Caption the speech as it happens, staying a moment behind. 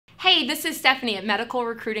Hey, this is Stephanie at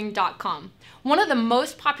MedicalRecruiting.com. One of the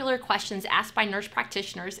most popular questions asked by nurse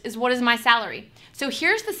practitioners is, what is my salary? So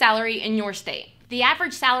here's the salary in your state. The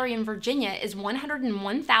average salary in Virginia is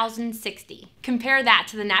 $101,060. Compare that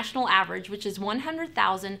to the national average, which is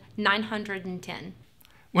 $100,910.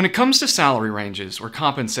 When it comes to salary ranges or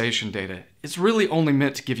compensation data, it's really only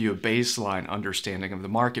meant to give you a baseline understanding of the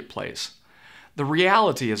marketplace. The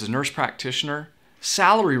reality as a nurse practitioner,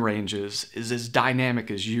 salary ranges is as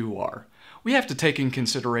dynamic as you are. We have to take in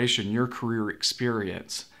consideration your career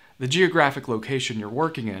experience, the geographic location you're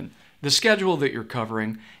working in, the schedule that you're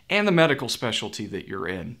covering, and the medical specialty that you're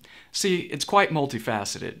in. See, it's quite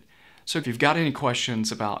multifaceted. So if you've got any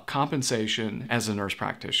questions about compensation as a nurse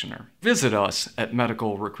practitioner, visit us at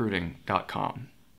MedicalRecruiting.com.